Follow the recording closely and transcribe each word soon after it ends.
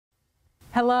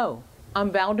Hello, I'm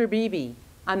Valder Beebe.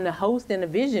 I'm the host and a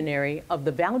visionary of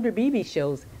the Valder Beebe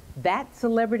Show's That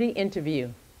Celebrity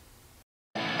Interview.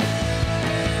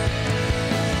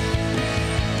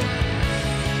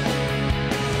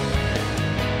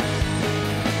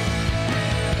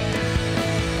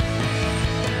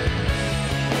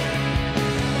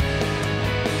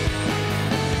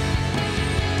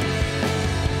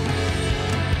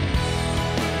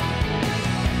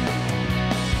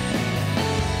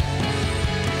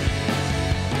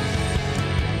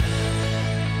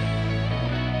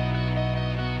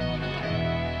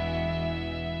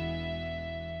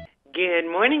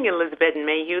 Good morning, Elizabeth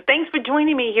Mayhew. Thanks for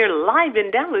joining me here live in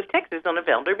Dallas, Texas on the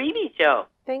Valder Beebe Show.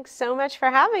 Thanks so much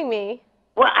for having me.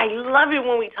 Well, I love it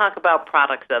when we talk about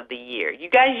products of the year. You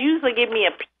guys usually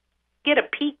get a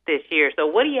peek this year, so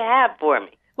what do you have for me?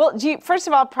 Well, first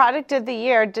of all, product of the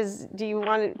year, does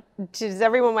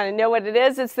everyone want to know what it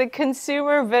is? It's the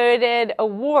consumer voted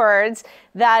awards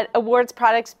that awards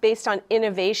products based on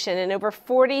innovation, and over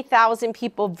 40,000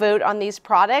 people vote on these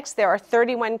products. There are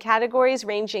 31 categories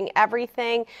ranging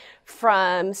everything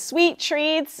from sweet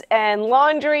treats and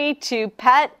laundry to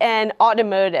pet and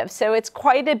automotive. So it's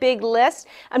quite a big list.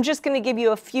 I'm just going to give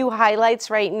you a few highlights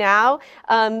right now.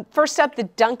 First up, the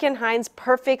Duncan Hines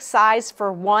Perfect Size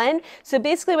for One. So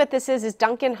basically what this is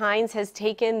Duncan Hines has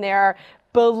taken their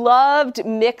beloved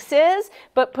mixes,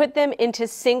 but put them into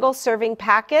single serving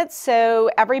packets. So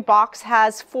every box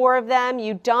has 4 of them.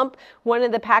 You dump one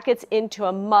of the packets into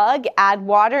a mug, add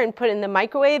water, and put it in the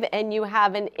microwave, and you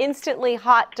have an instantly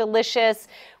hot, delicious,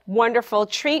 wonderful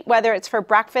treat, whether it's for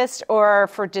breakfast or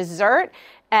for dessert.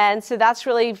 And so that's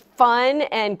really fun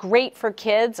and great for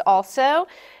kids also.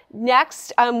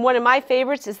 Next, one of my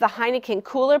favorites is the Heineken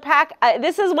Cooler Pack.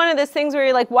 This is one of those things where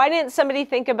you're like, why didn't somebody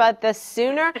think about this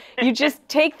sooner? You just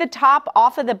take the top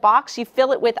off of the box, you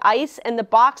fill it with ice, and the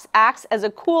box acts as a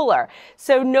cooler.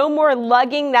 So no more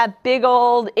lugging that big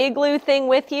old igloo thing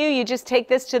with you. You just take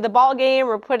this to the ball game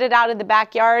or put it out in the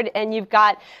backyard, and you've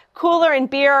got cooler and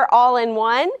beer all in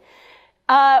one.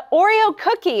 Oreo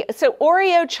cookie, so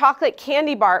Oreo chocolate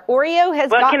candy bar. Oreo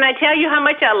has Well, can I tell you how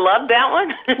much I love that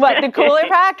one? What, the cooler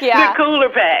pack? Yeah. The cooler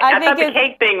pack. I thought the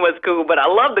cake thing was cool, but I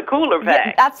love the cooler pack.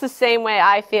 Yeah, that's the same way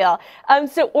I feel.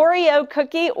 So Oreo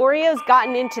cookie, Oreo's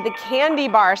gotten into the candy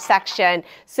bar section.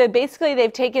 So basically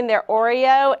they've taken their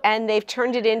Oreo and they've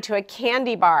turned it into a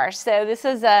candy bar. So this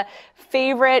is a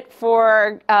favorite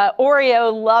for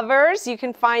Oreo lovers. You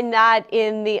can find that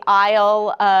in the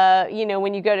aisle,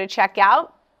 when you go to checkout.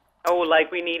 Oh,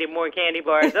 like we needed more candy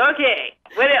bars. Okay,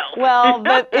 what else? Well,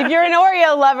 but if you're an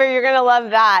Oreo lover, you're gonna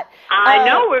love that. I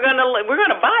know we're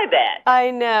gonna buy that. I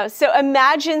know. So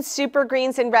imagine super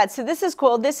greens and reds. So this is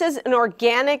cool. This is an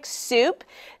organic soup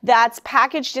that's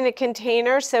packaged in a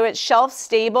container, so it's shelf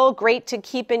stable, great to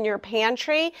keep in your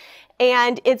pantry.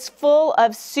 And it's full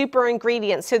of super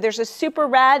ingredients. So there's a super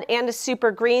red and a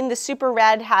super green. The super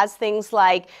red has things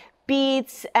like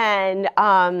beets and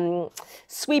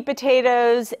sweet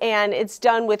potatoes, and it's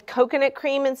done with coconut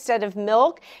cream instead of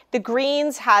milk. The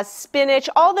greens has spinach,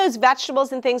 all those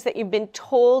vegetables and things that you've been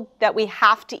told that we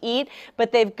have to eat,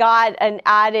 but they've got an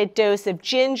added dose of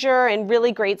ginger and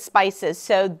really great spices.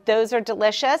 So those are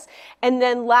delicious. And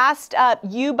then last up,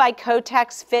 You by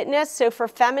Kotex Fitness. So for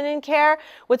feminine care,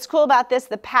 what's cool about this,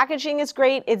 the packaging is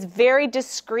great. It's very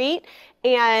discreet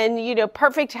and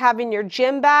perfect to have in your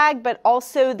gym bag, but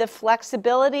also the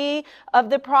flexibility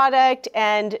of the product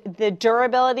and the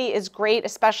durability is great,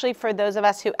 especially for those of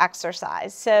us who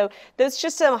exercise. So those are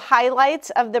just some highlights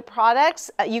of the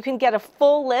products. You can get a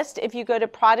full list if you go to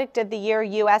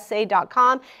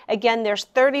productoftheyearusa.com. Again, there's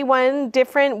 31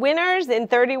 different winners in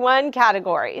 31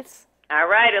 categories. All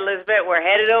right, Elizabeth, we're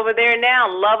headed over there now.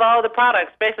 Love all the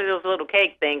products, especially those little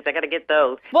cake things. I got to get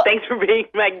those. Well, thanks for being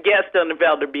my guest on the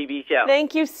Valder Beebe Show.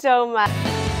 Thank you so much.